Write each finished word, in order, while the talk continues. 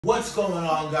What's going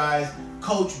on, guys?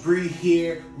 Coach Bree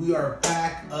here. We are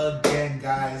back again,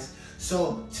 guys.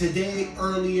 So today,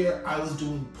 earlier, I was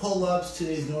doing pull-ups.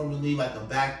 Today's normally like a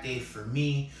back day for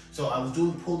me. So I was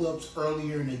doing pull-ups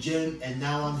earlier in the gym, and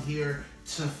now I'm here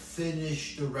to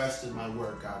finish the rest of my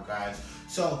workout, guys.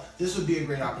 So this would be a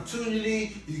great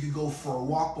opportunity. You could go for a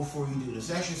walk before you do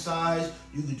this exercise.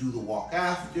 You could do the walk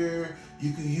after.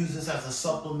 You could use this as a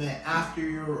supplement after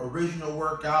your original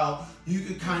workout. You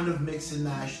could kind of mix and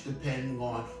match depending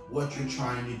on what you're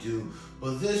trying to do.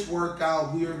 But this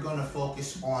workout, we are gonna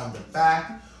focus on the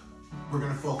back, we're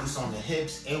gonna focus on the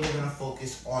hips, and we're gonna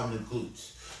focus on the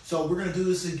glutes. So we're gonna do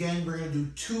this again. We're gonna do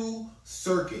 2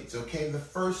 circuits, okay? The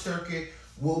first circuit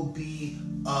will be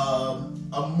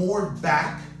a more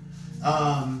back.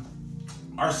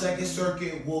 Our second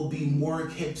circuit will be more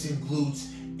hips and glutes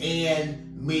and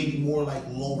maybe more like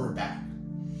lower back.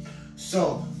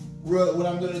 So what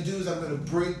I'm gonna do is I'm gonna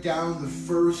break down the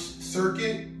first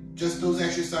circuit, just those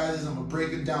exercises. I'm gonna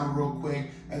break them down real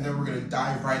quick, and then we're gonna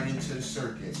dive right into the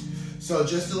circuit. So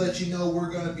just to let you know,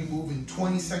 we're gonna be moving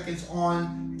 20 seconds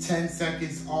on, 10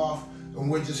 seconds off, and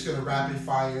we're just gonna rapid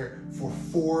fire for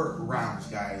 4 rounds,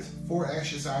 guys. 4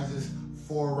 exercises,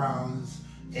 4 rounds,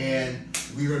 and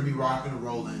we're gonna be rocking and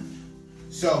rolling.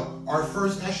 So our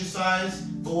first exercise,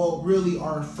 well, really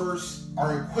our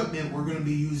equipment, we're gonna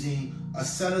be using a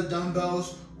set of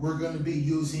dumbbells, we're gonna be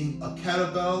using a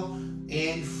kettlebell,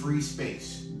 and free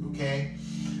space, okay?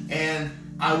 And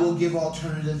I will give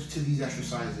alternatives to these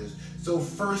exercises. So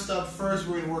first,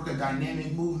 we're gonna work a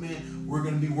dynamic movement. We're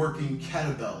gonna be working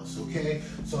kettlebells, okay?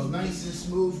 So nice and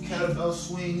smooth kettlebell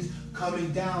swings,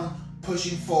 coming down,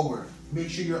 pushing forward. Make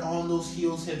sure you're on those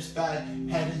heels, hips back,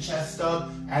 head and chest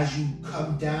up as you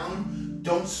come down.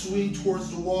 Don't swing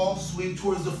towards the wall, swing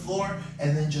towards the floor,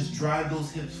 and then just drive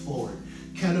those hips forward.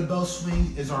 Kettlebell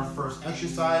swing is our first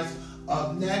exercise.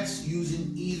 Up next,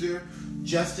 using either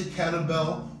just a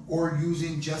kettlebell or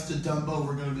using just a dumbbell,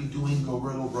 we're gonna be doing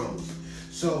gorilla rows.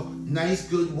 So nice,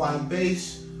 good wide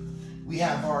base. We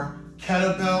have our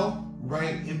kettlebell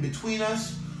right in between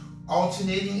us,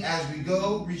 alternating as we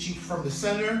go, reaching from the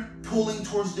center, pulling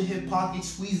towards the hip pocket,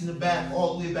 squeezing the back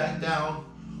all the way back down,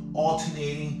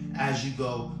 alternating as you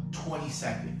go, 20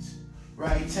 seconds,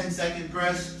 right? 10-second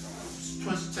rest,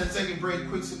 10-second break,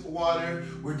 quick sip of water.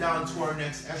 We're down to our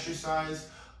next exercise.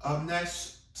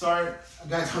 Next, sorry,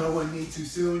 guys, I don't want to need too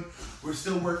soon. We're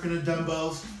still working the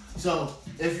dumbbells. So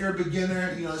if you're a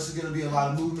beginner, you know, this is going to be a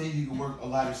lot of movement. You can work a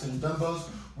lot of set of dumbbells.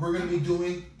 We're going to be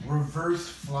doing reverse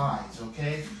flies,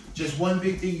 okay? Just one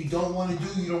big thing you don't want to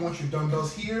do, you don't want your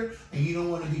dumbbells here, and you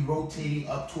don't want to be rotating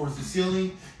up towards the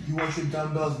ceiling. You want your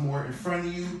dumbbells more in front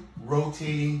of you,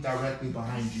 rotating directly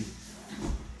behind you.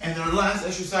 And our last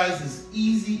exercise is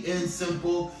easy and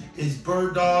simple, is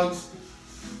bird dogs.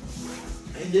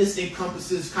 And this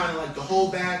encompasses kind of like the whole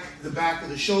back, the back of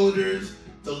the shoulders,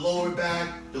 the lower back,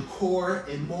 the core,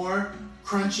 and more.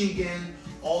 Crunching in,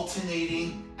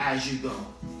 alternating as you go.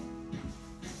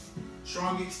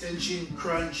 Strong extension,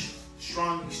 crunch,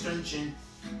 strong extension,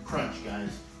 crunch, guys.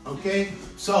 Okay,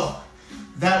 so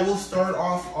that will start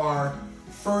off our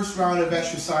first round of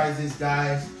exercises,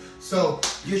 guys. So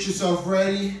get yourself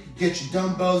ready, get your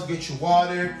dumbbells, get your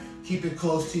water, keep it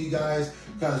close to you guys,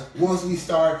 because once we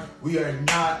start, we are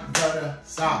not gonna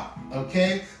stop,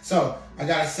 okay? So I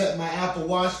gotta set my Apple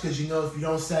Watch, because you know if you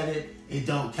don't set it, it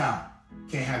don't count.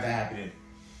 Can't have that happening.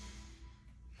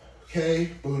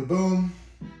 Okay, boom, boom.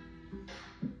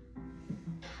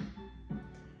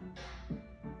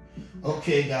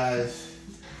 Okay, guys,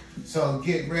 so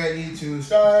get ready to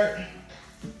start.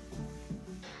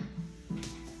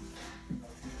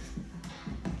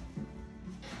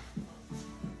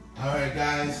 All right,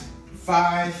 guys,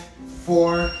 5,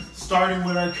 4, starting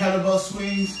with our kettlebell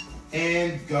swings,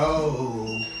 and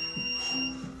go.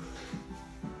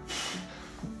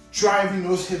 Driving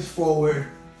those hips forward,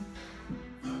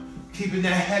 keeping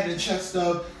that head and chest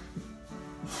up.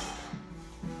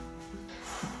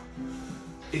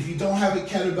 If you don't have a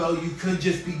kettlebell, you could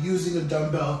just be using a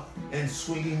dumbbell and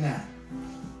swinging that.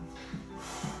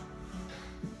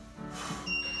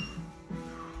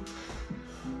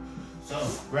 So,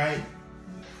 right,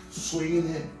 swinging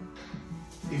it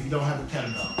if you don't have a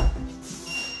kettlebell.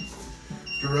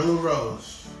 Gorilla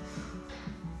rows.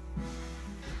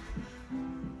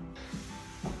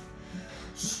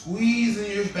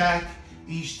 Squeezing your back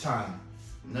each time.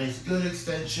 Nice, good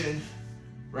extension,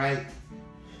 right?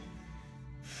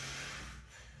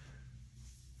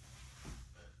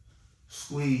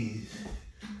 Squeeze.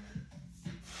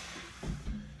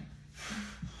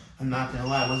 I'm not gonna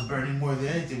lie, what's burning more than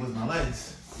anything was my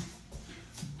legs.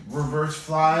 Reverse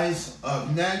flies up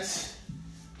next.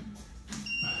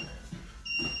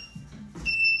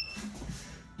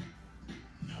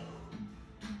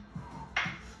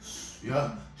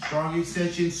 Yep. Strong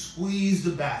extension. Squeeze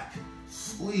the back.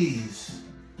 Squeeze.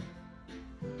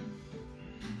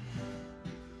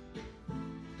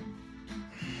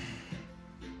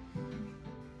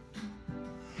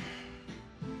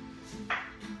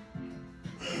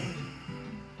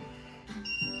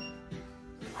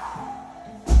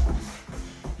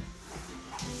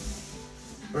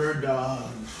 Bird dog.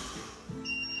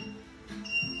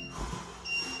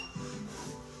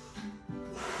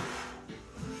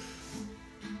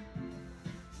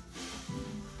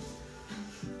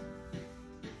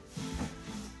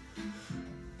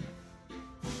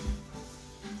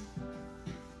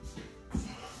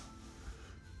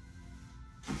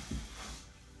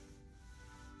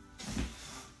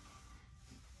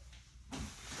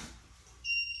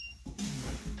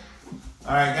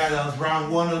 All right, guys, that was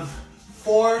round 1 of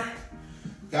 4.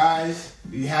 Guys,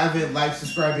 if you haven't, like,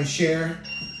 subscribe, and share.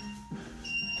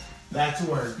 Back to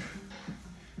work.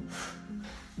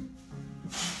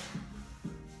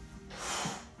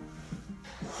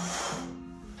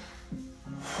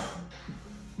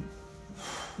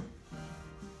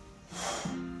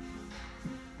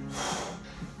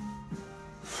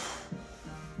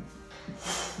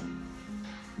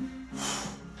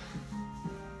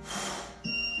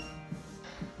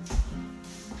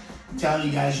 I'm telling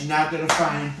you guys, you're not gonna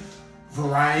find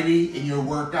variety in your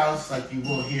workouts like you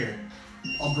will here.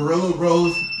 A gorilla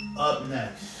rows up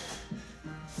next.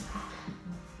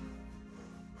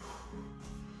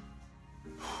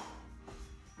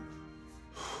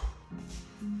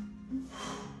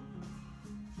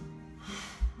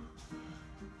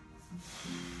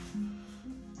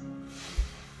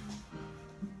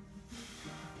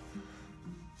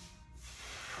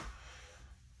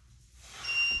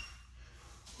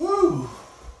 Woo!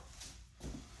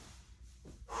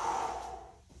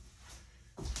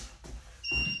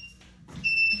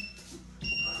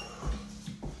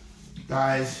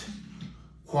 Guys,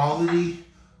 quality,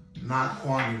 not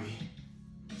quantity.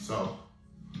 So,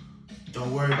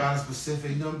 don't worry about a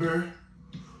specific number.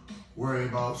 Worry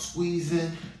about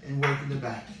squeezing and working the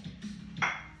back.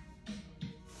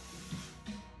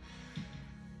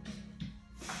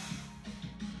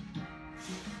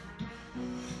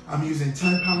 I'm using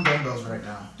 10-pound dumbbells right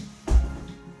now.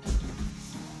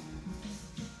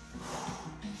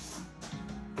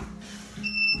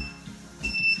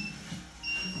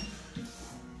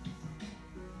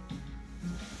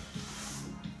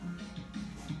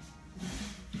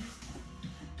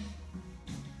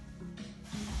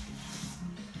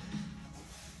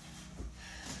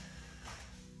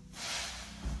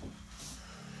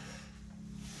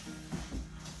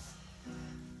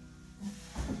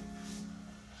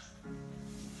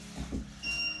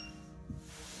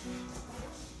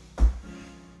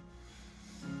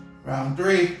 Round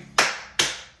 3.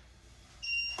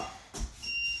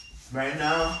 Right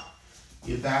now,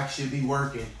 your back should be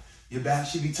working. Your back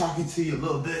should be talking to you a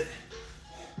little bit,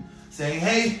 saying,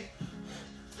 hey.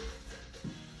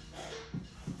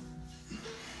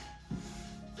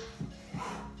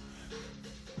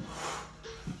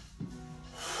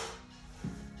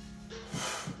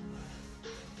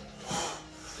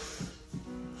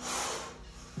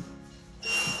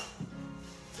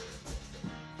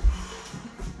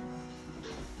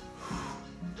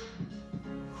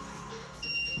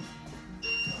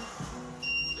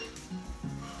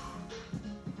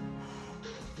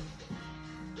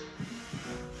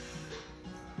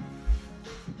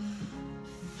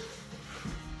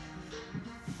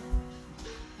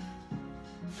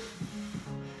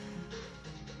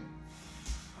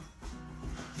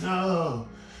 No.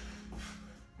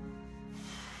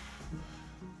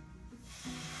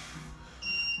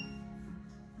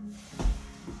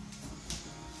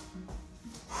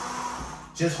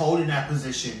 Just holding that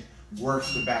position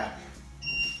works the back.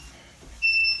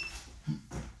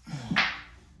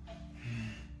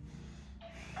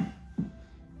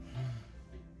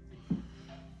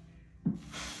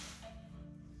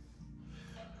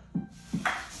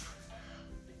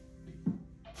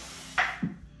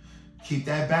 Keep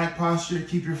that back posture,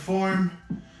 keep your form.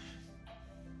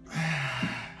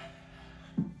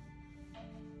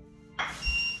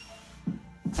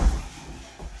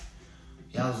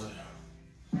 Yowza.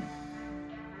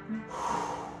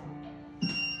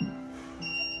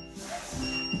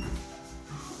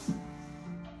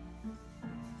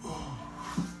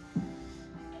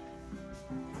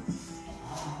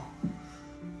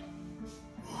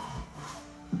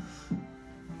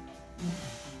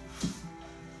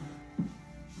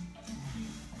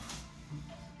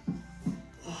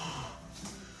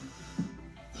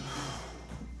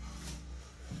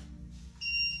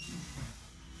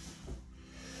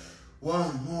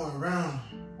 One more round.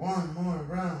 One more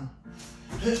round.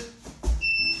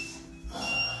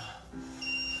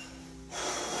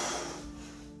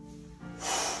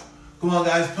 Come on,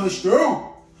 guys, push through.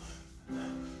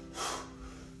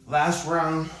 Last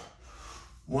round.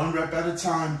 1 rep at a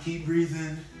time. Keep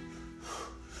breathing.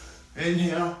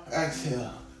 Inhale,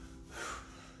 exhale.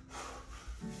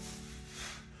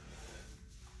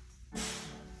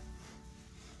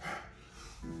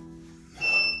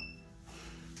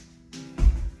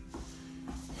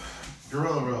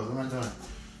 Gorilla rows, what am I doing?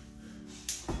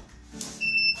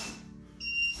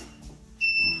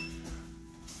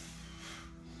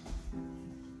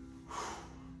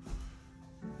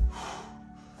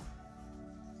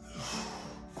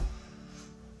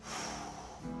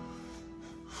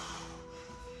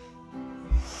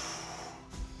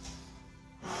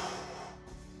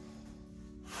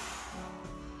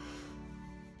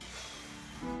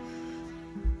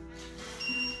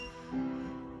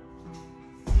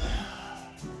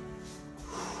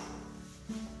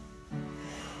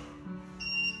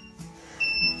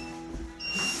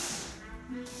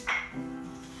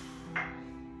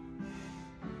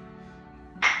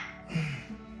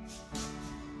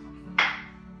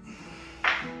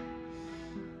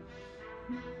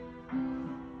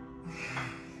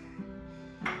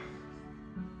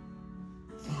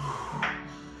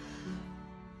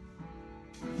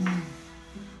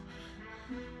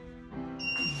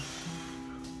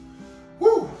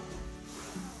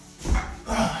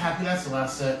 Happy that's the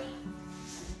last set.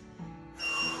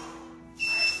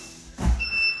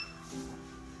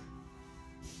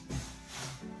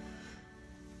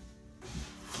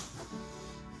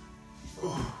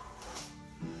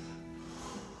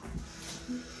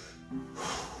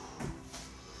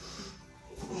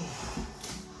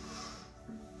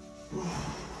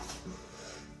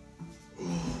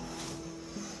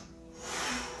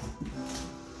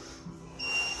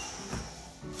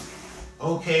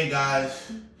 Okay,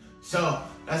 guys, so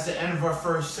that's the end of our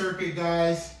first circuit,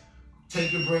 guys.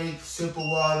 Take a break, sip of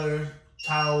water,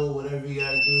 towel, whatever you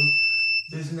gotta do.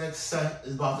 This next set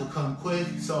is about to come quick,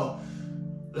 so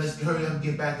let's hurry up and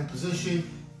get back in position.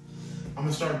 I'm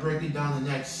gonna start breaking down the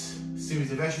next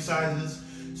series of exercises.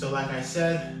 So like I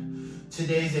said,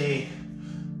 today's a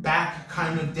back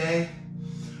kind of day,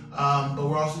 but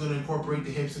we're also gonna incorporate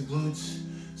the hips and glutes.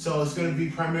 So it's going to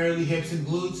be primarily hips and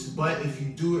glutes, but if you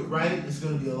do it right, it's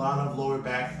going to be a lot of lower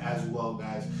back as well,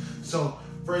 guys. So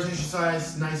first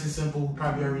exercise, nice and simple. We've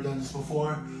probably already done this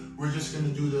before. We're just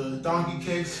going to do the donkey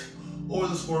kicks or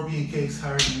the scorpion kicks,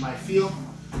 however you might feel.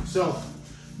 So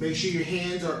make sure your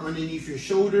hands are underneath your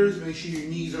shoulders. Make sure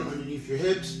your knees are underneath your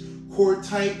hips. Core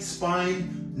tight,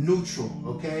 spine neutral,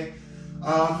 okay?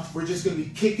 We're just going to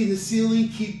be kicking the ceiling.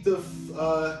 Keep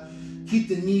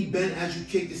the knee bent as you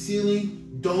kick the ceiling.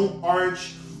 Don't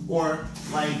arch or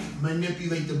like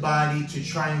manipulate the body to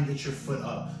try and get your foot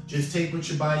up. Just take what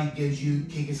your body gives you,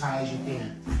 kick as high as you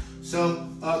can. So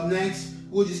up next,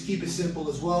 we'll just keep it simple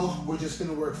as well. We're just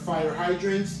gonna work fire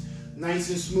hydrants,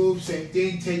 nice and smooth, same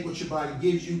thing. Take what your body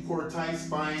gives you, core tight,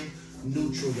 spine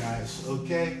neutral, guys,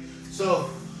 okay? So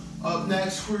up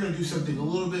next, we're gonna do something a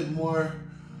little bit more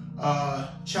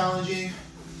challenging.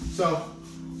 So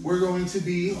we're going to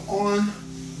be on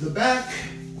the back.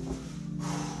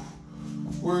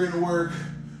 We're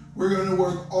gonna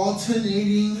work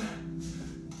alternating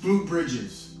glute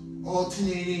bridges,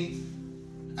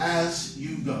 alternating as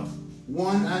you go.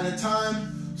 One at a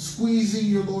time, squeezing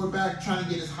your lower back, trying to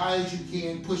get as high as you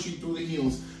can, pushing through the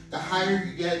heels. The higher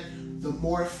you get, the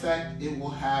more effect it will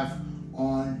have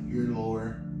on your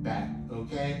lower back,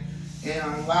 okay? And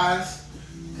our last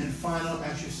and final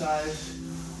exercise,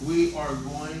 we are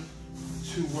going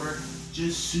to work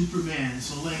just Superman.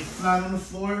 So laying flat on the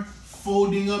floor,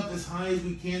 folding up as high as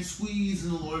we can, squeeze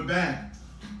in the lower back,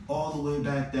 all the way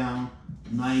back down,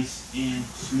 nice and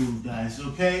smooth, guys,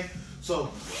 okay?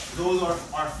 So those are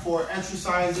our 4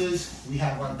 exercises. We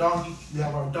have our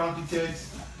donkey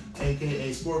kicks,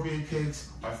 aka scorpion kicks,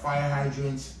 our fire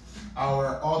hydrants,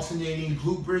 our alternating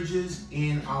glute bridges,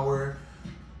 and our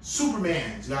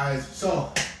Supermans, guys.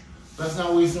 So let's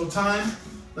not waste no time.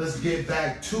 Let's get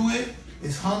back to it.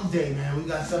 It's hump day, man. We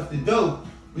got stuff to do.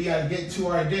 We gotta get to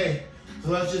our day. So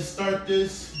let's just start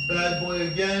this bad boy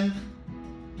again.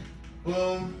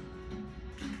 Boom.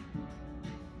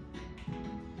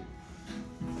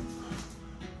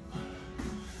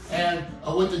 And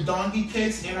with the donkey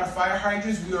kicks and our fire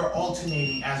hydrants, we are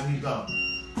alternating as we go.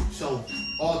 So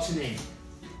alternate.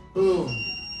 Boom.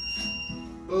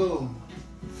 Boom.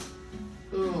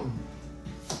 Boom.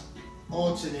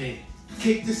 Alternate.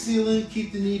 Kick the ceiling,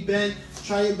 keep the knee bent.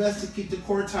 Try your best to keep the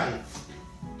core tight.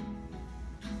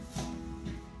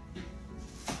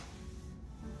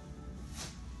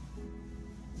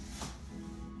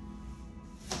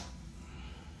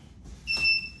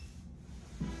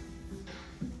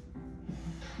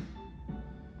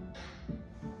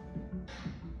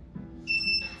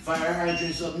 Fire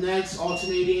hydrants up next,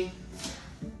 alternating.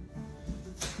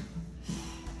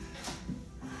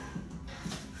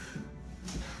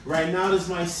 Right now, this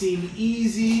might seem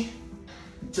easy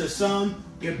to some.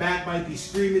 Your back might be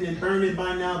screaming and burning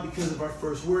by now because of our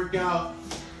first workout.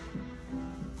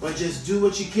 But just do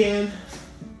what you can.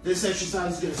 This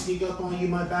exercise is gonna sneak up on you.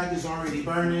 My back is already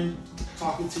burning.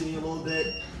 Talking to me a little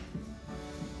bit.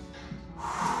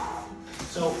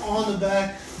 So on the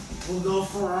back, we'll go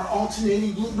for our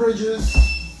alternating glute bridges.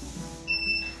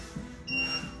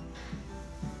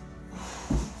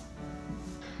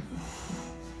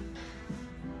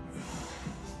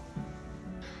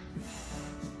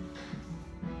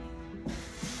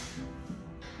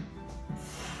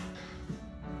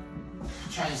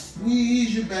 Try to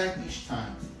squeeze your back each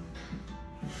time.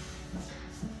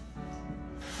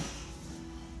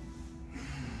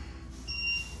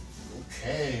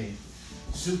 Okay,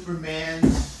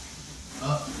 Superman's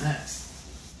up next.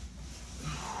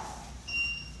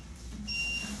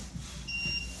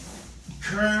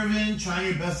 Curving, trying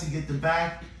your best to get the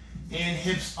back and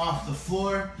hips off the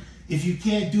floor. If you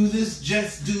can't do this,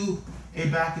 just do a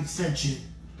back extension.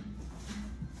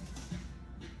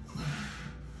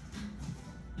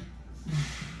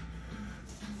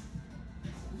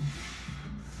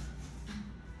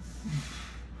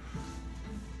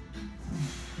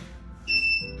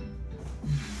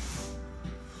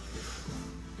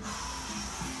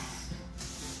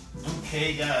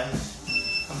 Okay,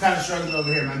 guys, I'm kind of struggling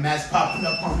over here. My mat's popping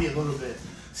up on me a little bit.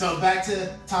 So back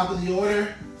to top of the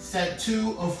order, set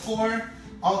 2 of 4,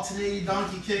 alternating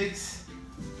donkey kicks.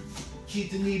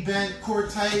 Keep the knee bent, core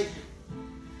tight.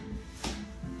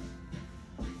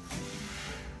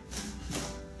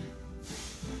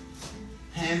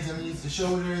 Hands underneath the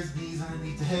shoulders, knees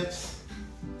underneath the hips.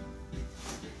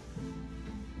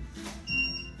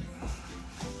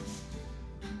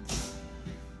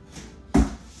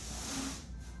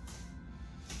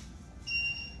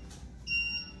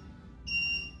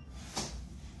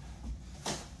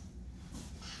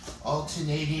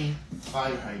 Alternating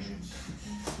fire hydrants.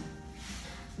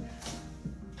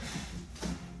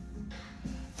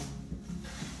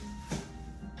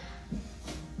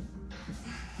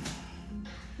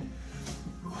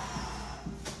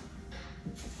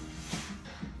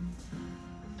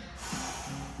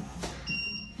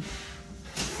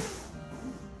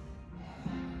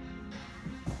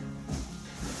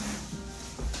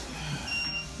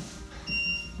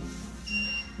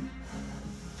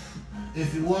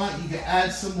 If you want, you can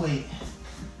add some weight.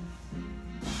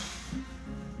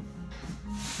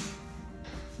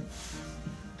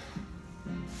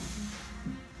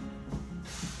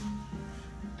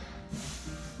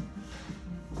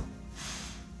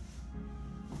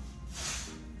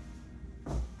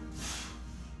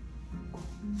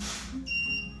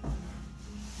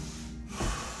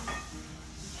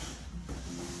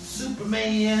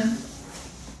 Superman.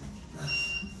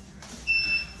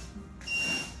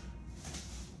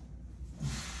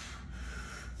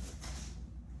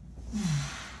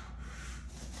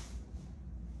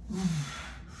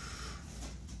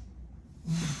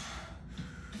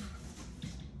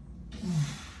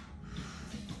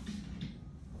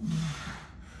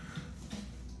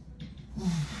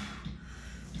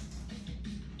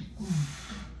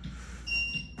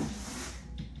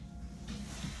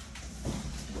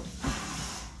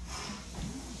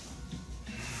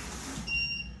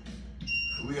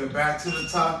 We are back to the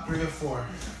top 3 or 4.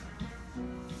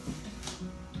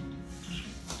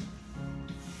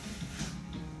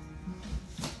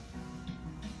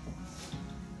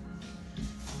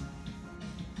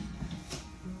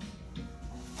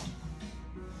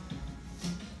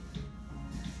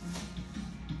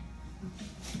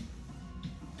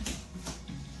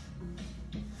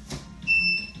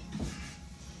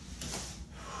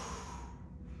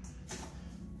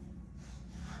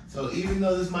 So even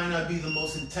though this might not be the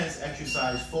most intense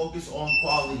exercise, focus on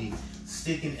quality.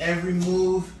 Stick in every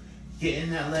move, getting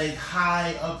that leg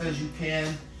high up as you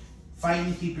can,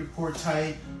 fighting to keep your core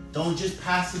tight. Don't just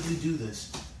passively do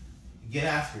this. Get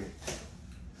after it.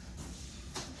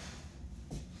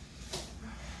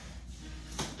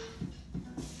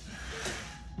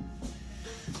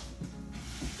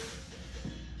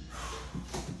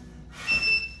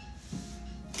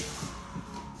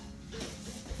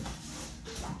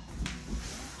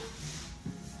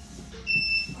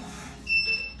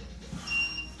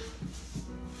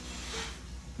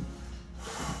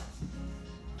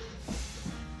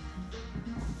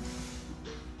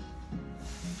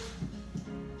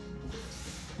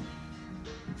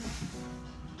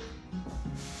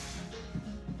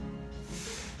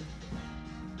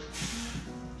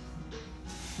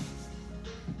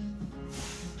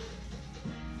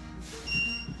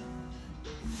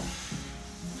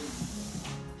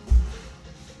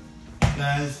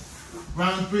 guys.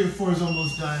 Round 3 and 4 is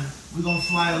almost done. We're gonna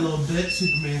fly a little bit,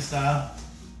 Superman style.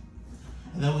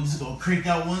 And then we're just gonna crank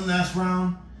out one last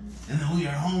round, and then we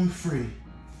are home free.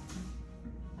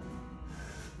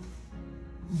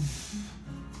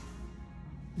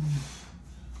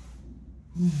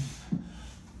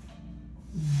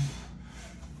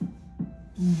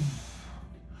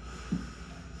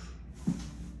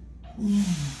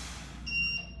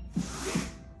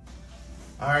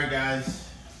 All right, guys.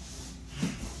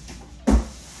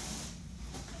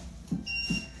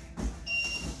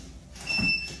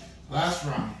 Last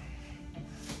round.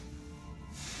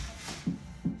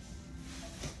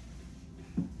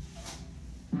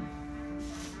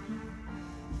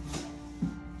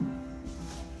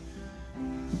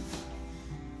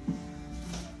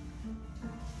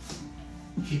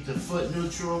 Keep the foot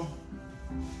neutral.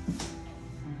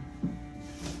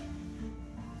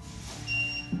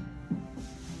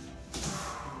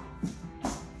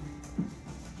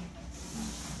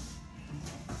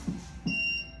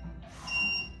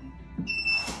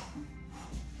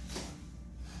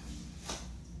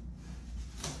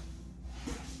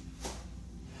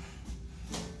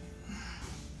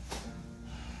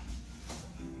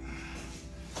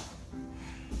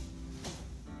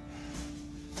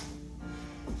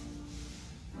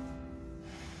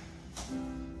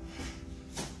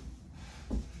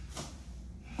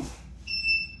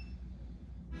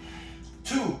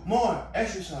 Two more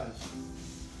exercise.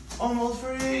 Almost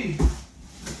free.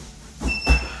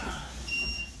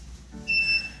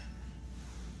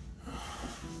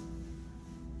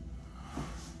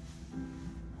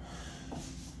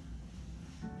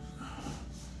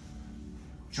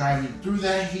 Driving through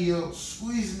that heel,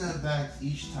 squeezing that back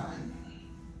each time.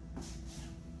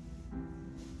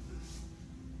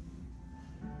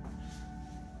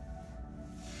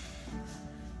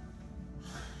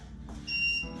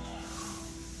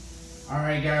 All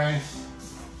right, guys,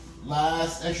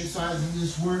 last exercise in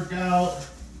this workout.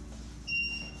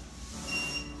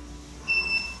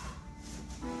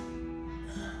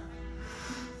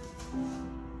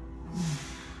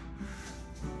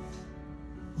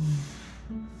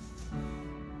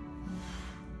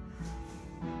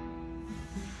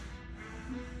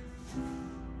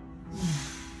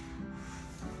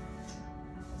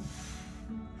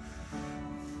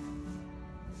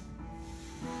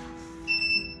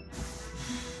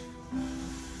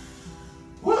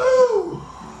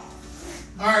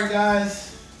 All right,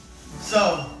 guys,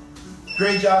 so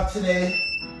great job today.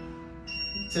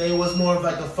 Today was more of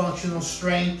like a functional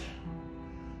strength,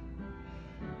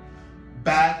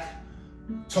 back,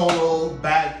 total,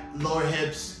 back, lower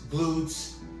hips,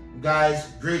 glutes. Guys,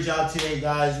 great job today,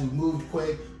 guys. We moved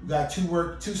quick. We got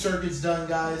two circuits done,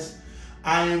 guys.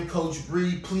 I am Coach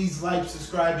Bree. Please like,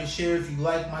 subscribe, and share if you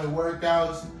like my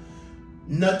workouts.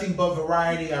 Nothing but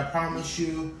variety, I promise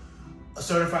you. A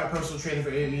certified personal trainer for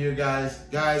 8 years, guys.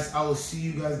 Guys, I will see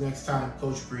you guys next time.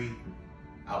 Coach Bree,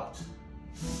 out.